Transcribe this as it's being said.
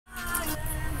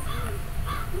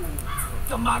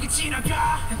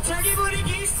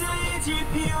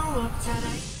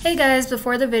Hey guys,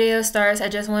 before the video starts, I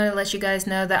just wanted to let you guys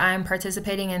know that I'm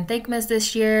participating in Thinkmas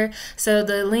this year. So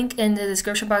the link in the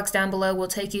description box down below will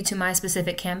take you to my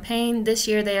specific campaign. This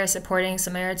year they are supporting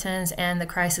Samaritans and the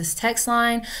Crisis Text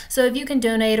Line. So if you can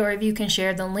donate or if you can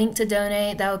share the link to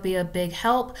donate, that would be a big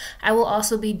help. I will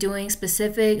also be doing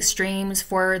specific streams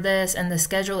for this, and the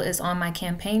schedule is on my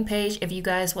campaign page if you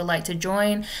guys would like to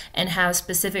join and have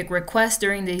specific requests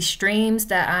during these streams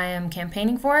that I am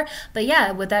campaigning for. But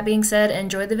yeah, with that being said,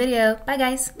 enjoy the video. Bye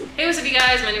guys. Hey, what's up you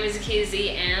guys? My name is Akita Z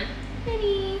and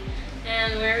Minnie,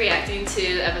 and we're reacting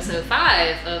to episode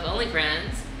 5 of Only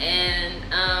Friends. And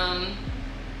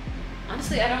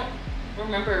honestly, I don't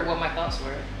remember what my thoughts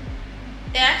were.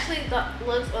 It actually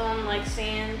looks like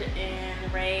Sand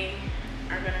and Ray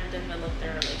are gonna develop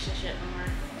their relationship more.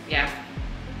 Yeah,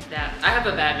 that I have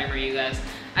a bad memory, you guys.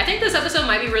 I think this episode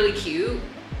might be really cute.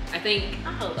 I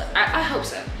hope so. I hope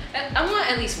so. I want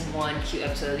at least one cute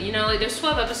episode. You know, like there's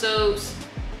 12 episodes.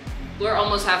 We're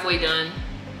almost halfway done.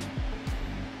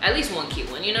 At least one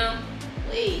cute one, you know?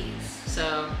 Please.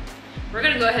 So we're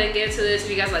gonna go ahead and get into this. If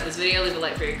you guys like this video, leave a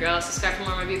like for your girl. Subscribe for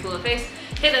more of my beautiful little face.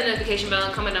 Hit that notification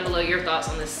bell. Comment down below your thoughts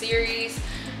on this series.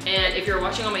 And if you're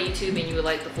watching on my YouTube and you would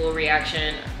like the full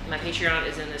reaction, my Patreon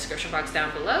is in the description box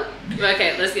down below.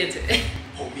 Okay, let's get into it.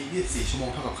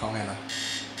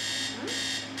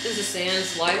 This is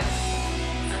Sand's life.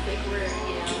 I think we're,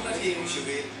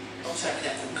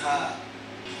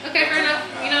 Okay, fair enough.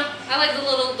 You know, I like the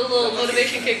little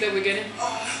motivation kick that we're getting.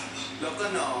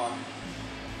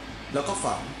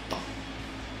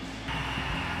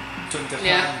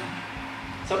 Yeah.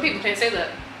 Some people can't say that.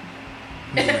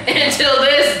 Until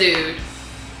this dude.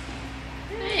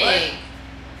 Hey.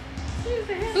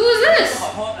 Who is this?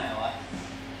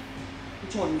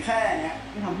 ชนแค่เนี้ย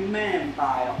ไม่ทำให้แม่มันต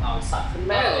ายหรอกเอาสัตว์ขึ้น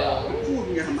แม่เลยพูด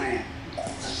มึงจะทำไมอ่ะ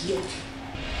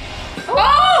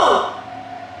Oh!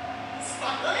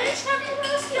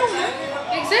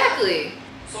 Exactly.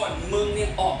 ส่วนมึงเนี่ย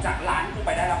ออกจากร้านกูไป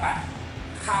ได้แล้วปะ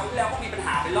คราวที่แล้วก็มีปัญห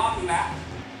าไปรอบนึงแล้ว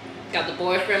Got the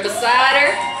boyfriend beside her.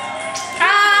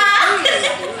 Ah!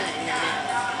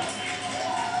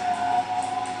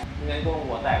 งั้นกู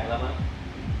หัวแตกแล้วมั้ง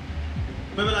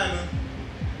ไม่เป็นไรมึง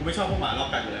กูไม่ชอบพวกหมารอบ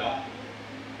กัดอยู่แล้ว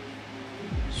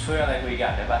ช่วยอะไรกูอีกอย่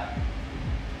างได้ปะ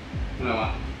อะไรวะ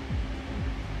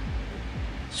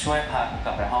ช่วยพากูก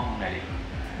ลับไปห้องมึงหน่อยดิ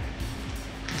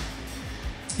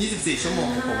24 ชั่วโมง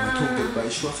ของผมถูกหยุดไว้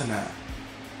ชั่วขณะ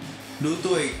รู้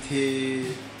ตัวอีกที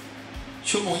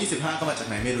ชั่วโมง 25 ก็มาจาก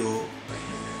ไหนไม่รู้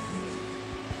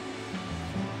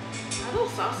Are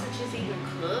those sausages even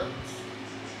cooked?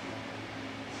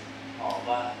 ออก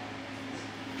ว่า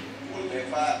พูดเลย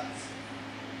ว่า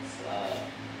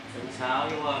ถึงเช้าอ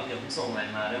ยู่ว่าเดี๋ยวมึงส่งอะไร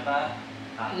มาด้วยป่ะ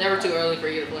Never too early for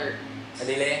you to flirt. สวัส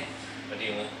ดีเลยสวัสดี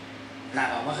มึงหนัก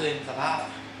ออกเมื่อคืนสภาพ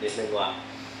เด็ดเลยว่ะ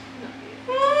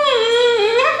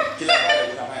กินแล้วได้เดี๋ยว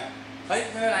กูทำให้เฮ้ย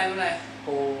ไม่เป็นไรไม่เป็นไร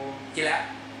กูกินแล้ว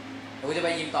เดี๋ยวกูจะไป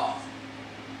ยิมต่อ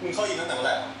มึงเข้ายิมตั้งแต่เมื่อไห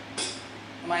ร่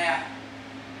ทำไมอ่ะ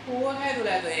กูก็แค่ดูแ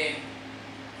ลตัวเอง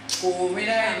กูไม่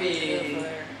ได้มี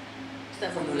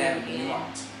คนดูแลแบบนี้หรอก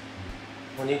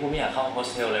วันนี้กูไม่อยากเข้าโฮส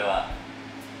เทลเลยว่ะ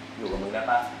อยู่กับมึงได้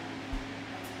ป่ะ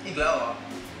อีกแล้วเหรอ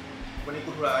วันนี้กู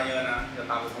ธุระเยอะนะจะ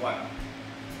ตามไปทุกวัน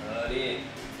ดิ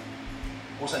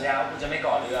กูสัญญาว่ากูจะไม่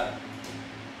ก่อเรื่อง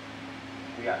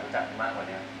กูอยากรู้จักมึงมากกว่า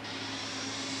นี้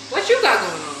What you got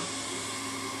going on?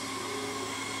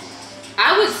 I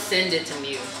would send it to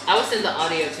Mew. I would send the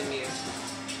audio to Mew.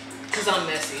 Cause I'm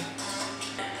messy.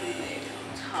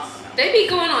 They be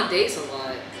going on dates a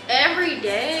lot. Every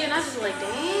day, and I was just like,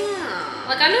 damn.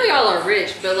 Like I know y'all are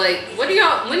rich, but like, when do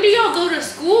y'all go to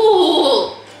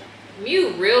school? Mew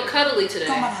real cuddly today.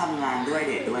 ก็มาทำงานด้วยเ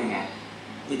ดทด้วยไง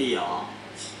ไม่ดีหรอ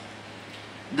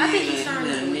I think he's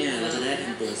starting to believe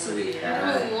him.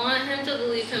 I don't want him to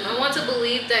believe him. I want to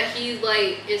believe that he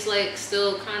like is like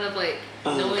still kind of like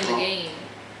knowing the game.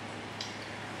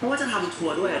 เพราะว่าจะทำทัว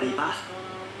ร์ด้วยอะดีปะ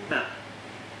แบบ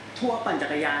ทัวร์ปั่นจั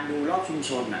กรยานดูรอบชุม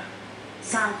ชนน่ะ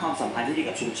สร้างความสัมพันธ์ที่ดี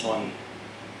กับชุมชน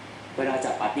เวลา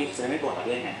จัดปาร์ตี้จะไม่โกรธกัน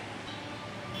ด้วยไง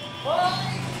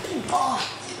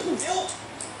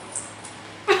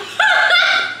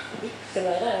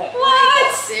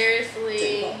What? Seriously?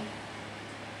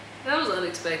 That was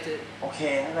unexpected. โอเค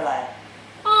ไม่เป็นไร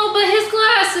Oh, but his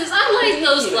glasses. I like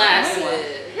those glasses.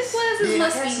 His glasses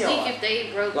must be weak if they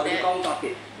broke เราดูกล้อง that. จอปิ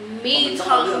ด Me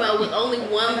talking about with only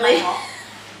one leg.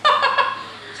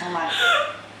 ช่างมัน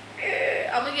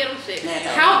I'm gonna get him fixed.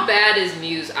 How bad is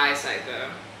Mew's eyesight though?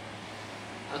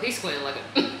 Oh, he's squinting like a.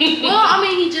 Well, I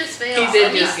mean, he just failed. He did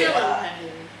so just he's get still it. okay.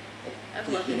 That's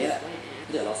what he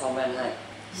เดี๋ยวเราซ่อมแว่นให้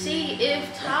See,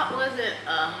 if Top wasn't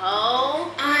a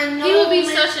hoe, I know. he would be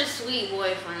man. such a sweet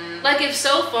boyfriend. Like if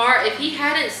so far, if he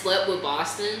hadn't slept with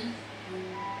Boston,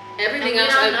 everything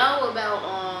else I know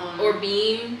about or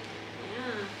Beam,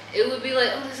 yeah. it would be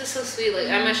like, oh, this is so sweet. Like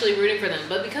I'm actually rooting for them.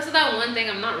 But because of that one thing,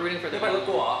 I'm not rooting for ไม่ them. ไปรถ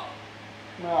กูเหรอ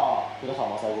ไม่ออกกูจะขับม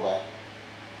อเตอร์ไซค์กูไป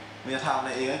มึงจะทำอะไร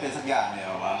เองไม่เป็นสักอย่างเลยเห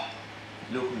รอวะ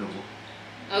ลูกหนู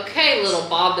Okay, little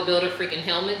Bob the Builder freaking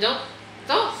helmet.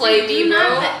 Don't play me, do bro.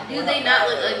 do they not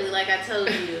look ugly? Like I told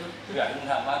you, กูอยากให้มึง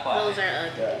ทำมากกว่า those are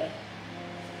ugly.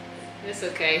 It's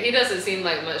okay. He doesn't seem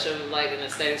like much of like an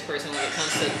aesthetics person when it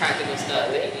comes to practical stuff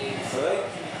that he needs. เฮ้ย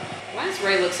Why does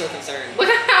Ray look so concerned?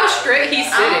 Look at how straight he's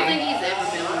I don't sitting. think he's ever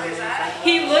been on a motorcycle.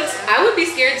 He looks. I would be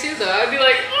scared too, though. I'd be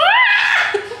like,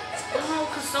 Oh,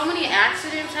 cause so many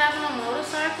accidents happen on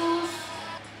motorcycles.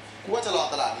 กูว่าจะลอง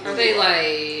ตลาดนี้ are they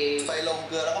like ไฟลงเ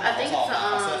กลือแล้วก็มาสอบเอ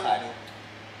าเสื้อขายดู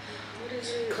What is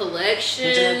it? มึ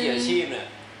งจะทำกี่อาชี collection, พเนี่ย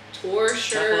tour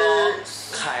นักร้อง shirts,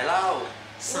 ขายเหล้า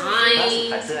ล่าสุด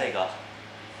ขาย signs? เสื้ออีกเหรอ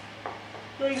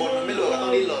คนมันไม่รวยก็ต้อ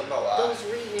งดิ้นรนแบบว่า Those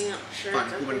revamp shirts. ฝัน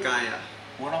กูมันไกลอ่ะ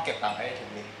กูก็ต้องเก็บตังค์ให้ถึง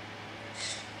นี่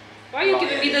Why are you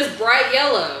giving me this bright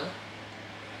yellow?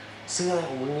 เสื้ออะไร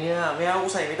ของมึงเนี่ยไม่เอากู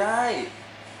ใส่ไม่ได้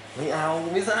ไม่เอากู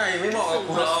ไม่ใส่ไม่เหมาะกับ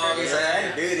กูหรอกไอ้แซง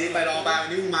ดื้อดิไปลองบ้าง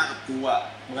นี่มึงมากับกูอ่ะ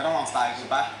มึงก็ต้องลองสไตล์กู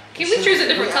ปะ Can we choose a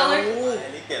different color? ไอ้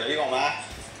นี่เกลียดแล้วที่ออกมา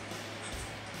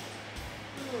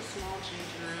Little small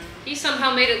change around. He somehow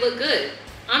made it look good.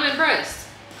 I'm impressed.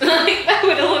 Like that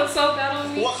would have looked so bad on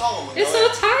กู me. ว่าเข้ากับมึง It's so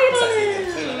tight ใส่ on สีเหลือง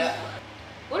ขึ้นแล้ว him. เนี่ย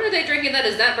What are they drinking that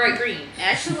is that bright green?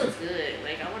 Actually looks good.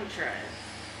 Like I want to try it.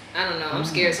 I don't know. I'm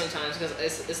scared sometimes because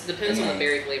it depends on the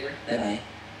berry flavor. ได้ไหม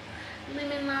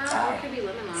Lemon lime. Sorry. It could be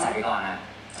lemon ใส่ไป lime. ก่อนนะ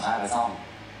พาไปซ่อม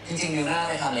จริงๆนิวน่า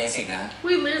ไปทำเลสิกนะ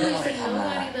We เรื่อง literally เราไป see ทำมา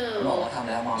nobody บอก though. ว่าทำ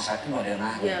แล้วมองชัดขึ้นกว่าเดิมม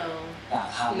ากเลย Yo. อยาก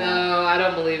ทำนะ No, I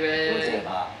don't believe กูเจ็ it.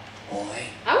 บอ่ะโอ้ย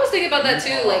I was thinking about that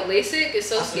too. Like LASIK is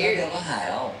so เดียว scary. ก็หาย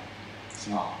แล้วจริ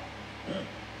งเหรอ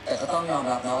แต่ก็ต้องยอม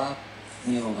รับนะว่า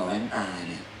นิวกับแว่นตา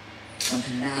เนี่ยมันเ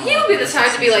ป็นหน้า He don't be the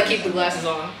type to be like keep the glasses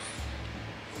on.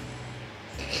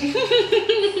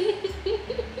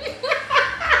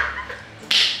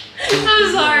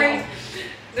 I'm sorry.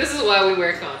 This is why we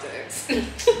wear contacts.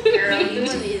 Girl, you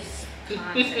and this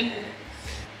content.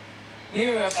 นี่เ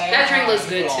ป็นเว็บไซต์ That drink looks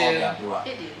good too. อยากดูอะ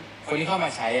It do. คนที่เข้ามา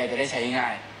ใช้อะจะได้ใช้ง่า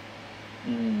ย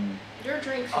อืม Your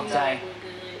drink seems Outside. look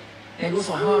good. เดี๋ยวกู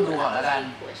ส่งให้มันดูก่อนแล้วกัน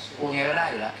Question. กูไงก็ได้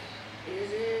อยู่แล้ว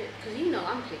Is it? Cause you know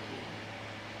I'm picky.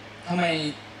 ทำไม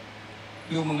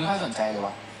ดูมึงไม่ค่อยสนใจเลยว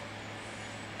ะ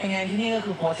ยังไงที่นี่ก็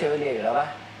คือโฮสเทลเรียอยู่แล้วปะ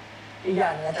อีกอย่า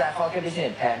งนึงอาจารย์เขาแค่บิสเน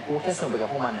สแพลนกูแค่ส่งไปกับ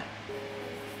พวกมันอะ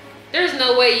There's no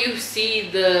way you see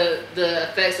the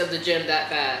effects of the gym that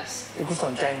fast. กูส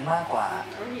นใจมึงมากกว่า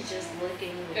Or he's just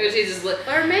looking. Or is he just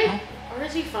Or maybe. Or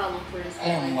is he falling for this อะไ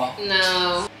รของมึง guy? วะ no?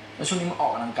 แล้วช่วงนี้มึงออ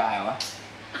กกำลังกายวะ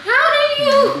How do มึง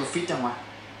you? ดูฟิตจังวะ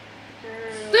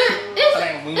It's อะไร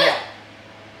ของมึงเนี่ย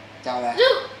เจ้าแล้ว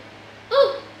Dude, ooh.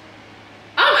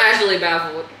 I'm actually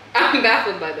baffled. I'm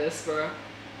baffled by this, bro.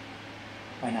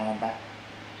 ไปนานมันปะ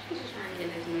He's just trying to get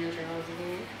his man draws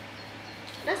again.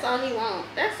 That's all he want.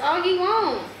 That's all he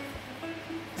want.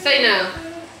 Say no.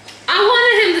 I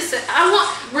wanted him to say.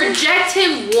 Reject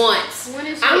him once. When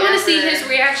is I he want to see ever- his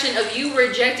reaction of you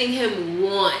rejecting him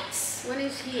once. When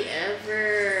is he ever?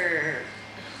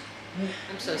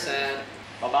 I'm so sad.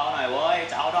 เบาๆหน่อยเว้ย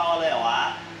จะเอาดอเลยเหรอวะ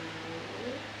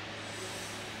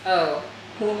Oh.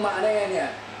 มึงมาได้ไงเนี่ย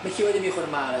ไม่คิดว่าจะมีคน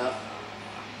มาแล้ว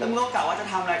แล้วมึงก็กะว่าจะ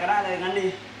ทำอะไรก็ได้เลยงั้นดิ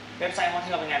เว็บไซต์โฮเท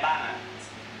ลเป็นไงบ้างอ่ะ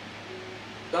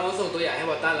เราส่งตัวอย่างให้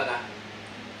บอตตันแล้วนะ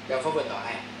เดี๋ยวเขาเปิดต่อใ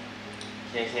ห้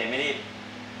เคไม่รีบ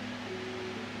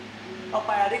เอาไ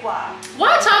ปแล้วดีกว่า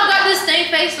Why Tom got this stank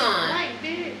face on? Like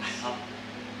bitch. ครับ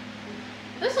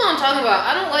That's what I'm talking about.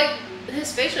 I don't like his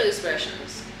facial expressions.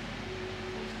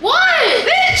 What,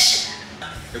 bitch?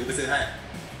 เดี๋ยวกูไปซื้อให้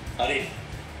เอาดิ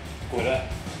กูด้วย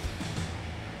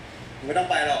มึงไม่ต้อง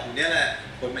ไปหรอกอยู่เนี่ยแหละ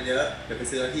คนมันเยอะเดี๋ยวไป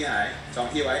ซื้อที่หายจอง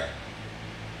ที่ไว้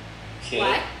โอเค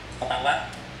What? เอาตังค์วะ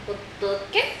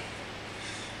Okay.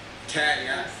 แค่เ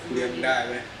นี้ยกูเรียนมึงได้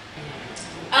เว้ย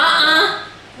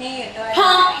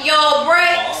Pump your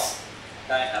brakes.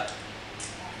 ได้ครับ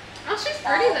Oh, she's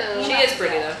pretty though. She is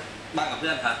pretty though. บ้านกับเพื่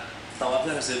อนครับแต่ว่าเพื่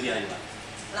อนไปซื้อเบียร์อยู่อะ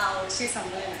เราชื่อซัม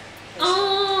เมอร์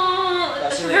Oh,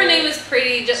 her name is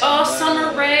pretty. Just oh, Summer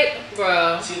Rae, bro,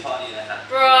 ชื่อพอดีนะครับ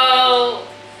bro.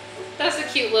 That's a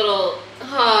cute little.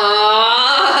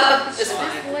 It's This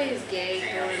fine. boy is gay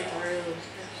going through.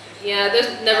 Yeah, there's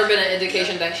never been an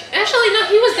indication that. Actually, no,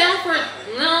 he was down for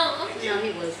no. No, he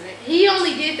wasn't. He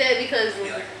only did that because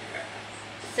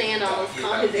Sandals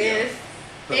called his ass.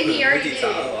 And he ไม่ already จีบสา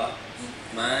ว did. เหรอ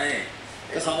ไม่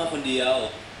ก็เขามาคนเดียว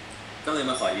ก็เลย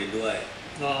มาขอยืนด้วย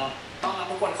ต้องรับ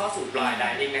ทุกคนเข้าสู่ blind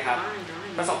dining นะครับ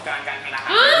ประสบการณ์การทานอาหาร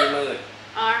ที่มืด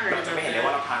Oh, I heard เราจะไม่เห็นเลยว่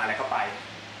าเราทานอะไรเข้าไป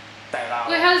แต่เรา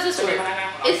Wait, how does this จะมี work? พนักงาน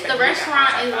ของเรา It's the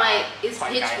restaurant is like it's คอย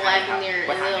pitch ไกด์ black ให้ in there,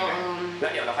 ว่า and ทานยังไง they'll แล้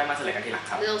วเดี๋ยวเราค่อยมาเฉลยกันทีหลัง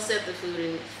ครับ they'll set the food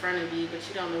in front of you, but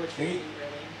you don't know what you're eating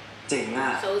really. เจ๋งอ่ะ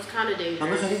So it's kind of เรา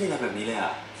ไม่เคย dangerous. ได้ยินอะไรแบบนี้เลยอ่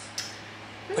ะ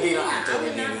พอดีเราอ่านเจอใ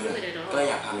นรีวิวก็เลย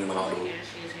อยากพามิวมาลองดู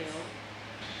Nasty as hell.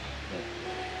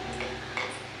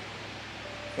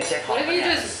 ไม่ใช่ของ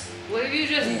What if you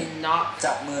just knock?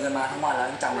 จับมือกันมาทั้งวันแล้ว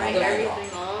ยังจำอะไร Break ไม่ได้หรอ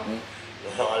everything off.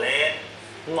 รอเล่น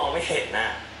มองไม่เห็นนะ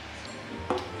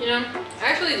You know, I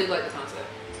actually do like the concept,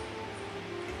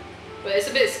 but it's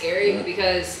a bit scary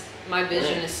because my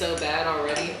vision is so bad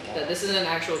already that this is an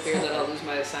actual fear that I'll lose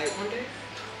my sight one day.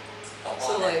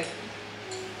 So like,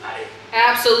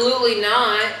 absolutely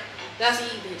not. That's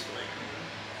See, bitch, like,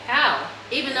 how.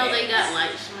 even though they got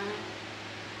lights on,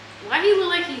 why he look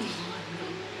like he's blind?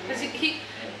 Cause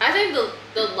I think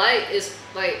the light is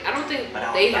like, I don't think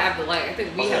they have the light. I think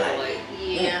we have the light.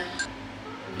 Yeah.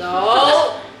 No,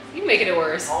 you making it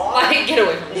worse. Like, get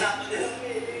away from me.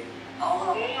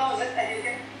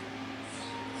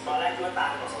 ตอนแรกคิดว่าตา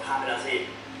หมดสภาพไปแล้วสิ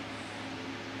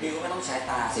มิวก็ไม่ต้องใช้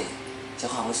ตาสิใช้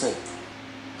ความรู้สึก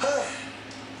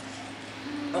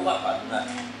ต้องบอกก่อนนะ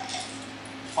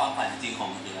ความฝันจริงของ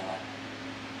มึงคืออะไร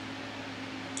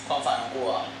ความฝันของกู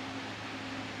อ่ะ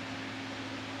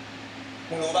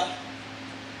มึงรู้ปะ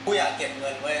กูอยากเก็บเงิ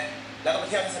นเว้ยแล้วก็ไป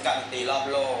เที่ยวเทศกาลดนตรีรอบ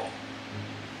โลก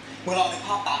มึงลองนึกภ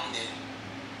าพตามดิ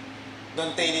ดน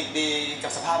ตรีดีๆกั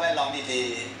บสภาพแวดล้อมดี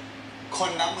ๆคน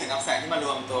นับหมื่นนับแสนที่มาร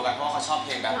วมตัวกันเพราะว่าเขาชอบเพ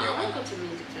ลงแบบ No, เดียว I กัน want to go to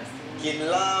music festival. กิน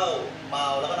เหล้าเมา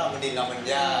แล้วก็นอนบนดินนอนบน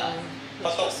หญ้าพ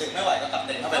อตกดึกไม่ไหวก็กลับเ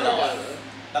ต็นท์เข้าไปนอน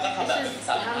แล้วก็ทำแบบ It's หนึ่ง just ส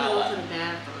าม how ห้า to go วัน to the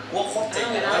bathroom. ว่าโคตร I เจ๋ง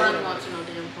don't เลย know. นะ I don't want to no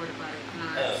damn porta potty.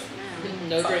 Nice.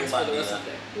 No drinks for the rest of the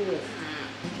day.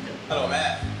 ฮัลโหลแม่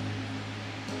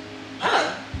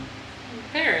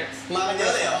Parents. มากันเยอ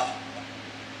ะเลยเหรอ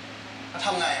แล้วท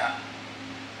ำไงอ่ะ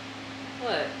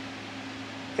What?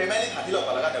 เคแม่รีบหาที่หลบ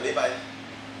ก่อนแล้วกันเดี๋ยวรีบไป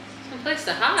Some place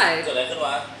to hide. เกิดอะไรขึ้นว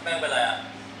ะแม่งเป็นไรอ่ะ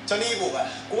เจ้าหนี้บุกอ่ะ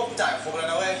กูว่ากูจ่ายครบแล้ว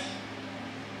นะเว้ย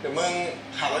เดี๋ยวมึง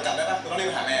หารถจับได้ปะกูต้องรีบไ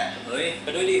ปหาแม่ เฮ้ยไป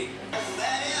ด้วยดิ แม่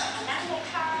เนี่ย นั่งเลย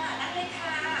ค่ะ นั่งเลยค่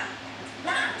ะ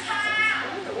นั่งค่ะ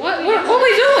What are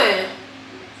we doing?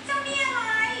 เจ้านี่อะไ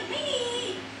ร ไม่มี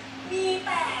มีแ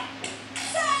ต่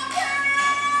เซอร์ไพร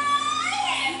ส์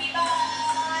Happy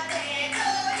birthday to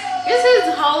you It's his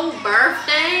whole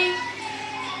birthday.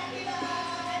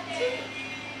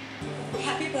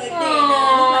 Happy birthday นะ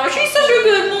Oh, she's such a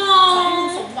good ขอให้มึง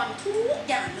ส mom. มหวังทุก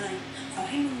อย่างเลย ขอ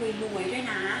ให้มึงรวยๆด้วย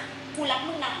นะ กูรัก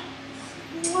มึงนะ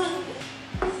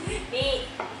นี่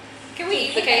Can we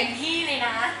eat the เต็ม cake? ที่เลยน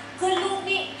ะ เพื่อนลูก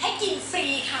นี่ให้กินฟรี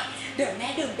ค่ะ เดี๋ยวแม่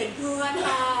ดื่มเป็นเพื่อน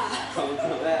ค่ะ ขอบคุณ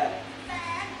แม่ แป๊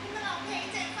บพี่มาร้องเพลง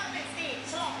เจ๊ฟังหน่อยสิ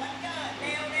ฉลองวันเกิดเ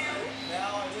ร็ว แล้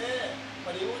วนี่พอ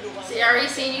ดีว่าดูคอนเสิ See, ร์ I ต already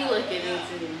seen you looking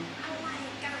into. ๆอะไร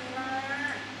กันล่ะ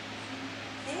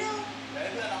นิดนึง เดี๋ยวให้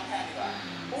เพื่อนร้องแทนดีกว่า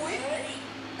อุ้ยได้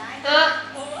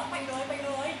ไปเล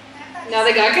ย Now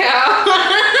they got cow.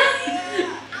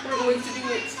 We're going to do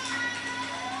it.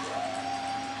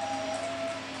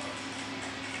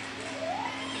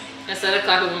 Instead of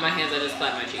clapping with my hands, I just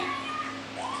clap my cheek.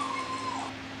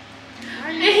 Why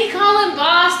And he calling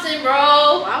Boston,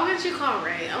 bro. wouldn't you call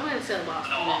Ray? I wouldn't tell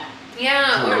Boston that.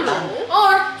 Yeah. No.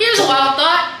 Or here's a wild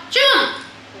thought. Jump.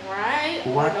 Right?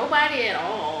 Or What? nobody at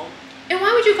all. And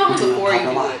why would you call him before you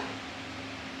do it?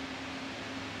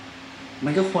 มั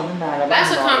นก็ควรตั้งนานแล้ว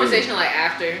That's a conversation like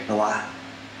after. แต่ว่า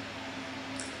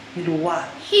ไม่รู้ว่า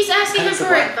He's asking him That's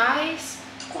for what- advice.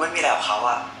 กูไม่มีอะไรกับเขา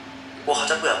อ่ะกลัวเขา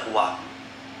จะเบื่อกูอ่ะ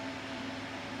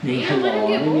Damn, let him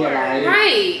get bored.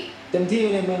 Right. เต็มที่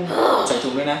เลยมึงใส่ถุ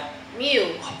งด้วยนะ Mew.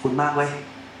 ขอบคุณมากเว้ย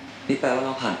นี่แปลว่าเร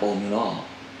าผ่านโปรมิวแล้วเหรอ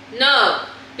No.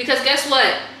 Because guess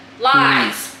what?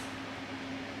 Lies.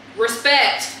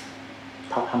 Respect.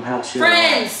 เขาทำให้เราเชื่อว่า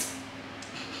Friends.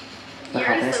 แล้วเข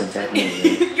าไม่ได้สนใจคนอื่นเล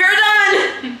ย You're done.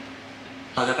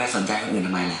 เราจะไปสนใจคนอื่นท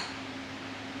ำไมล่ะ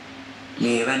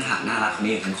มีแว่นหักน่ารักคน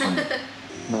นี้ทั้งคน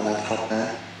มาแล้วครับนะ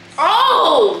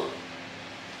Oh.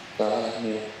 ก็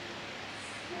มี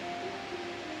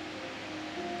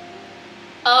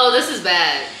Oh, this is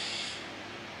bad.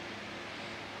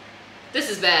 This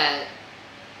is bad.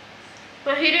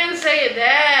 But he didn't say it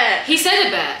that. He said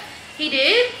it back. He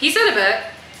did? He said it back.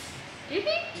 Did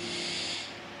he?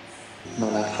 มา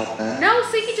แล้วครับนะ No,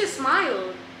 see, he just smiled.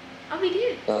 Oh, he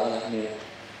did. ก็มี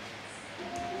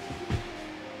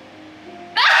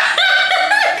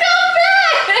Come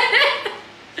back.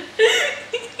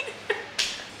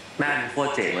 แม่งโคต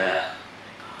รเจ๋งเลยอะ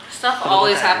Stuff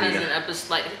always happens in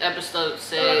episode 6,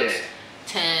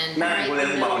 10. แม่งกูเล่น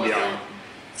บอลคนเดียว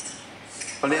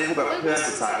เขาเรียกกูแบบเพื่อน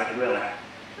ศึกษากันทุกเรื่องเลย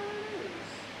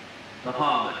แล้วพ่อ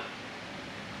มึง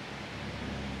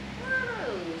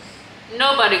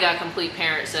Nobody got complete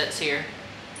parent sets here.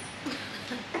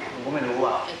 มึงก็ไม่รู้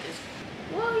อ่ะ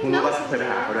Well, มึ you งรู้ know ว่าเคย something. ไป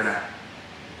หาเขาด้วยนะ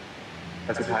แ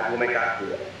ต่สุดท้ายกูไม่กล้าคุย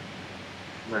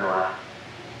ไม่วะ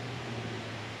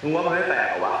มึงว่ามันไม่แปลก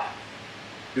เหรอวะ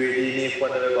อยู่ดีๆมีคน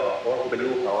จะไปบอกว่ากูเป็น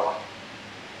ลูกเขาอ่ะ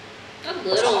A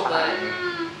little, but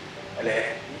อะไร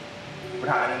กู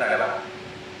ถามนิดหน่อยได้ป่ะ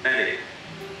แม่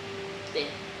ดิ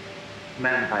แม่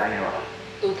มึงตายได้ไงวะ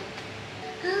Oop.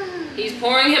 He's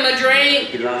pouring him a drink.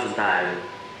 กินเหล้าจนตาย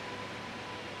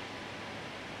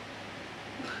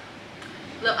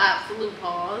The absolute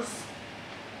pause.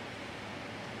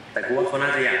 แต่กูว่าเขาน่า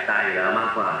จะอยากตายอยู่แล้วมา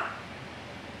กกว่า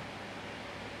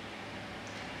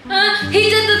He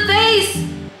did the face.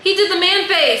 He did the man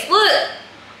face. Look.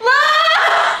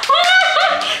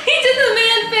 Look. He did the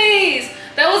man face.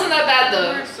 That wasn't that bad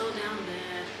though. We're so down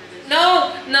bad for this.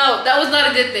 No, that was not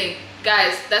a good thing.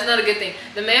 Guys, that's not a good thing.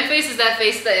 The man face is that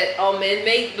face that all men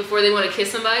make before they want to kiss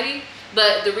somebody.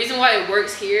 But the reason why it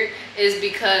works here is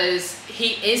because he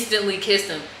instantly kissed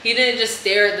him. He didn't just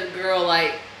stare at the girl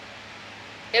like...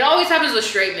 It always happens with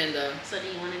straight men though. So do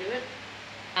you want to do it?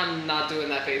 I'm not doing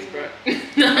that face, bro.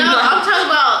 No, I'm talking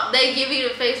about they give you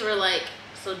the face where like,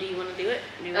 so do you want to do it?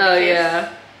 Do you wanna Oh kiss?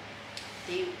 yeah.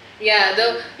 Do you?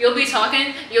 Yeah, you'll be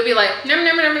talking, you'll be like, nom,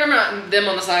 nom, nom, nom, nom, them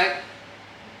on the side.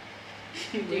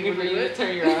 Waiting for you to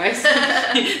turn your eyes.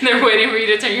 They're waiting for you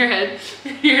to turn your head.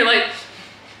 You're like...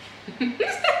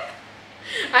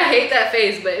 I hate that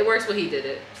face, but it works when he did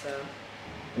it, so...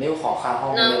 นิ้วขอคาห้อ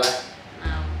งเลยปะ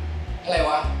No. อะไร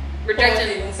วะ Reject ปก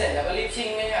ติ him. มึงเสร็จแล้วก็รีบชิ่ง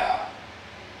ไม่ใช่เหรอ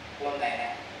ลมไหนเนี่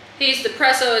ย He's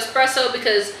depresso espresso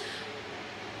because...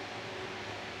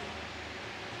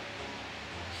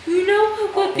 You know what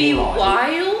would be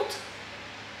wild?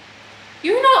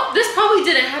 You know, this probably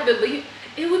didn't happen, but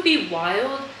it would be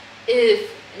wild if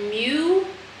Mew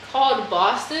called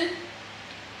Boston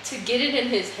to get it in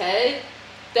his head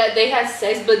that they had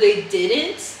sex, but they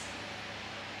didn't.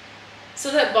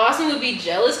 So that Boston would be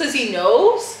jealous because he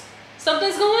knows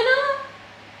something's going on.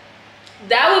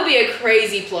 That would be a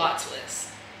crazy plot twist.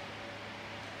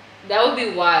 That would be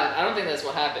wild. I don't think that's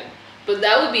what happened. But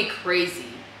that would be crazy.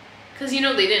 Because, you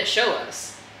know, they didn't show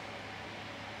us.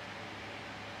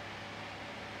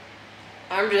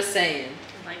 I'm just saying.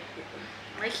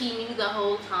 Like he knew the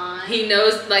whole time. He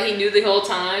knows, like he knew the whole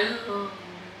time. Oh.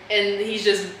 And he's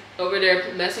just over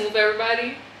there messing with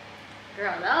everybody.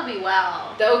 Girl, that would be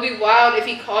wild. That would be wild if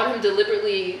he caught him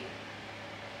deliberately,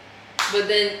 but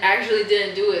then actually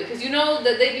didn't do it. Because you know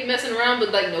that they'd be messing around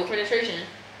with like no penetration.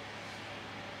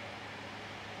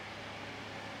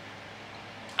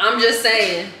 I'm just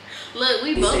saying. Look,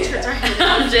 we both tripped our head.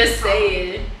 I'm just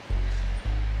saying.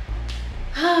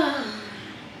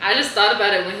 I just thought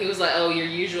about it when he was like, oh, your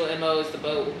usual MO is the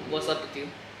boat. What's up with you?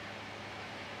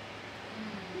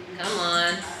 Come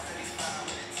on.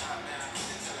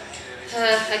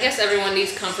 I guess everyone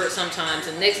needs comfort sometimes,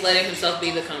 and Nick's letting himself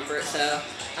be the comfort, so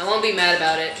I won't be mad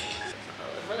about it.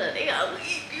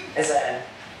 ไอ้แซน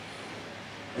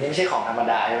อันนี้ไม่ใช่ของธรรม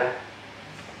ดาใช่ไหม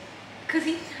Because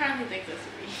he currently thinks it's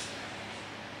real.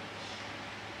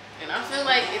 And I feel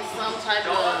like it's some type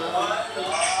of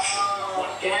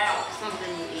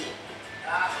something you eat.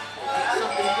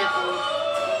 Something pickle.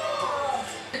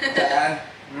 แซน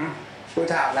กู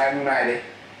ถามอะไรมึงหน่อยดิ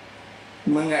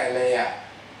มึงไงเลยอ่ะ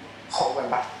คบกัน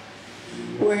ปะ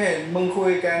กูเห็นมึงคุ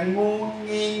ยกันงง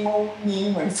งิง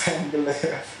เหมือนแฟนกันเลย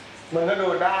อะ มึงก็ดู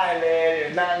ได้เลย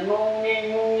นางงงงิ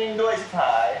งด้วยชิบห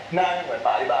ายนางเหมือนหม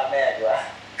าที่บ้านแม่กูอะ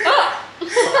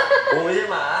กูไม่ใช่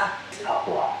หมาเอา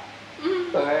หัว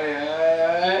เ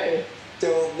ฮ้ย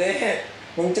จูบดิ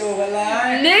มึงจูบกันเลย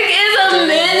Nick is a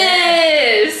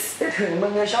menace! ถึงมึ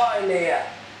งจะชอบไอเลยอ่ะ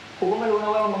กูก็ไม่รู้นะ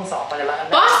ว่ามึงสองคนจะรักกัน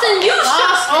Boston, you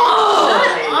shut up! Oh!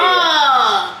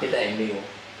 พี่แต่งมิว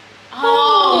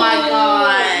Oh my god.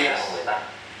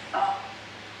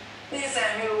 นี่แซม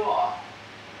ไม่รู้เหรอ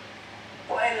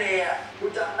ว่าไอเลยอ่ะกู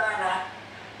จำได้นะ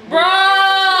Bro!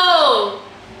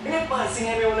 นี่เปิดซิง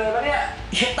เกิลเลยปะเนี่ย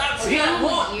เห็นตั้งเสียงพู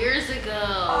ด 2 years ago.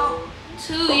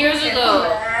 2 years ago.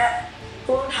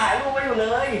 กูถ่ายรูปไว้อยู่เล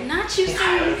ย Not you ถ่า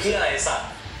ยมัน serious. เพื่ออะไรสัตว์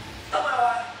ทำไมว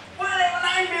ะว่าอะไรมาไ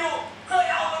ล่มิวเคย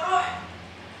เอามาด้วย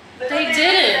They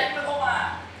didn't. มันเข้ามา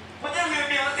มันจะมิ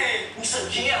วสิมึงสึก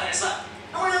ขี้อะไรสัตว์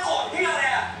แล้วมันจะโกรธขี้อะไร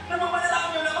อ่ะแล้วมึงไม่ได้รัก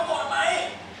มิวแล้วมาโกรธไหม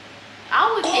I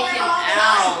would kick him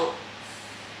out.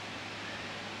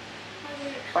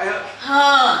 ไปเถอะ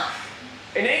Huh.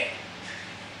 ไอ้นิก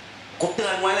กูเตื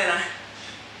อนไว้เลยนะ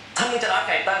ถ้ามึงจะรักไ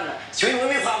ก่ตั้นอ่ะชีวิตมึง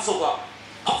ไม่มีความสุขหรอก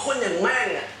เพราะคนอย่างแม่ง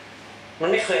อ่ะมัน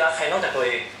ไม่เคยรักใครนอกจากตัวเ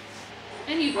อง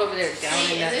And you over there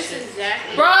downing that this shit. is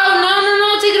exactly. Bro,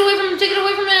 no, take it away from him. Take it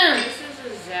away from him. This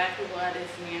is exactly why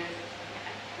this man is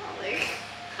alcoholic.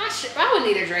 I would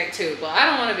need a drink too, but I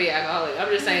don't want to be alcoholic. I'm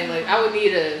just saying, like, I would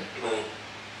need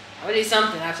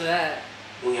something after that.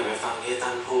 มึงอย่าไปฟังที่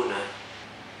ตั้นพูดนะ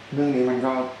เรื่องนี้มัน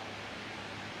ก็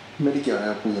ไม่ได้เกี่ยวอะไร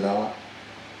กับกูอยู่แล้วอะ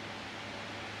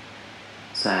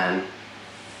แสน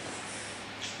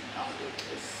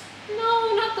No,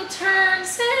 not the turn,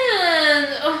 Sand.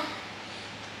 Oh.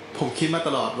 ผมคิดมาต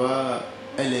ลอดว่า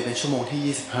ไอเลเป็นชั่วโมงที่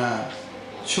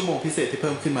 25 ชั่วโมงพิเศษที่เ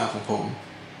พิ่มขึ้นมาของผม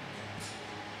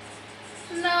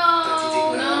No,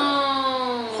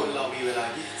 คนเรามีเวลา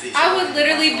I would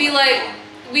literally be like,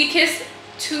 we kissed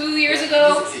 2 years ago.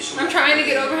 I'm trying to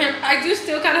get over him. I do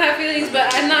still kind of have feelings, but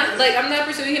I'm not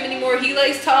pursuing him anymore. He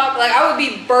likes top. Like, I would be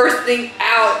bursting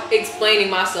out explaining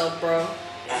myself, bro.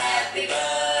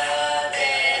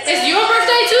 It's your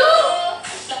birthday too?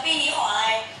 แล้วปีนี้ขออะไร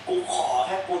กูขอแ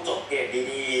ค่กูจบเกรด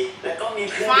ดีๆ แล้วก็มี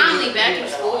เพื่อน Finally back in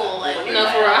school. Like, No,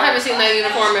 for real. I haven't seen that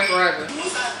uniform in forever.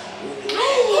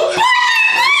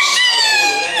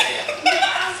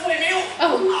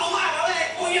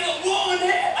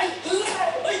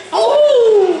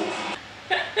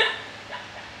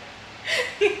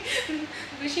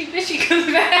 Fishy comes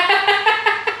back.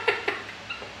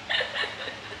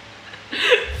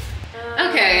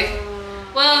 Okay.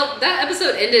 Well, that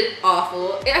episode ended awful.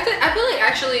 I feel like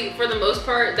actually, for the most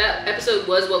part, that episode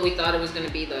was what we thought it was going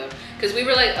to be, though. Because we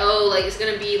were like, oh, like, it's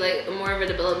going to be, like, more of a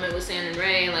development with Sand and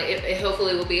Ray. And, like, it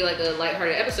hopefully will be, like, a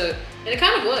lighthearted episode. And it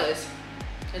kind of was.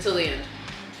 Until the end.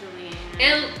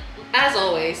 And, as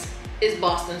always, it's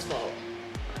Boston's fault.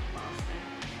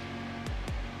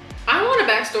 I want a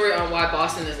backstory on why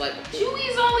Boston is like...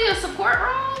 Chewy's only a support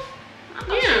role? I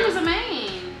thought she was a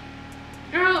main.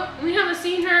 Girl, we haven't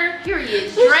seen her.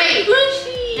 Period. Drake.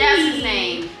 That's his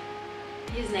name.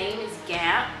 His name is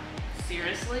Gap.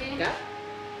 Seriously? Gap?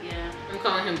 Yeah. I'm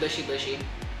calling him Bushy Bushy.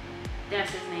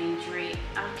 That's his name, Drake.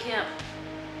 I kept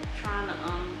trying to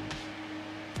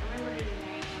remember his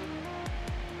name.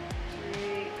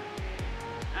 Drake.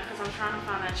 Because I'm trying to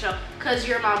find that show. Cause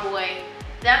You're My Boy.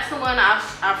 That's the one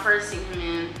I've first seen him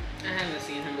in. I haven't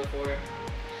seen him before.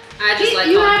 I just like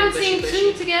you calling him haven't Bushy seen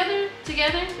Bushy. two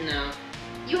together? No.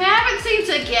 You haven't seen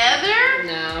Together?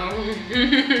 No.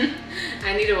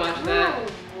 I need to watch that.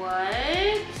 Oh,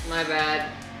 what? My bad.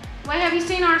 Wait, have you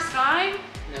seen Our Sky?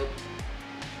 Nope.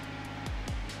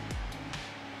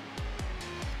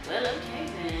 Well, okay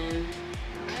then.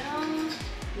 Well,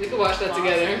 We could watch that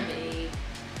together. Babe.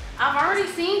 I've already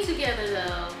seen Together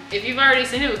though. If you've already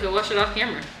seen it, we could watch it off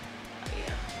camera.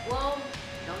 Yeah. Well,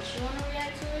 don't you want to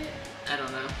react to it? I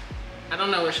don't know. I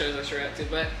don't know what shows I should react to,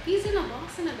 but... He's in A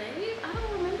Boss and a Babe? I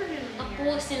don't remember him in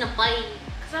here. in a fight.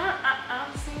 Cause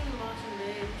I've seen Boss and a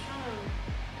Babe.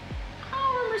 I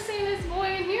don't remember seeing this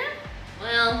boy in here.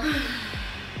 Well...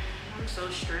 I'm so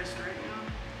stressed right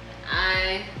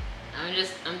now.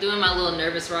 I'm doing my little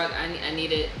nervous rock. I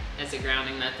need it as a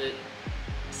grounding method.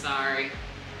 Sorry.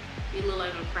 You look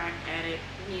like a crack addict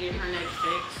needing her next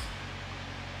fix.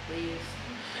 Please.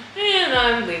 And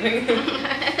I'm leaving.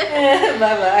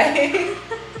 Bye-bye.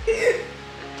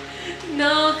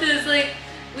 No, because, like,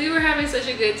 we were having such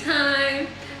a good time.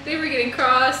 They were getting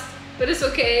crossed, but it's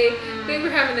okay. They were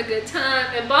having a good time.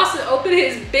 And Boston opened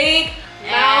his big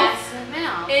mouth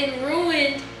and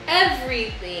ruined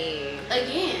everything.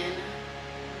 Again.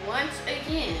 Once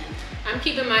again. I'm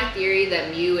keeping my theory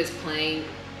that Mew is playing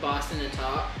Boston to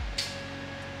talk.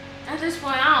 At this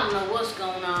point, I don't know what's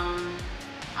going on.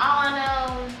 All I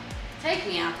know, take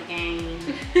me out the game.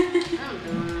 I'm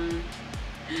done.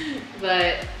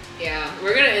 But yeah,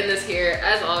 we're gonna end this here.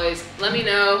 As always, let me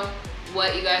know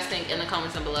what you guys think in the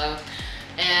comments down below.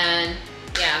 And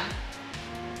yeah.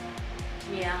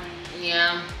 Yeah.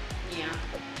 Yeah. Yeah.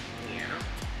 Yeah.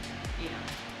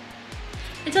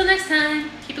 Yeah. Until next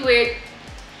time, keep it weird.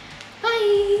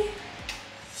 Bye.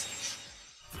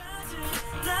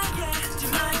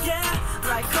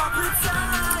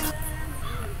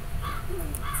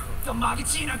 또 막이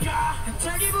지나가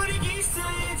갑자기 분위기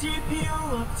있어야지 필요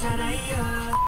없잖아요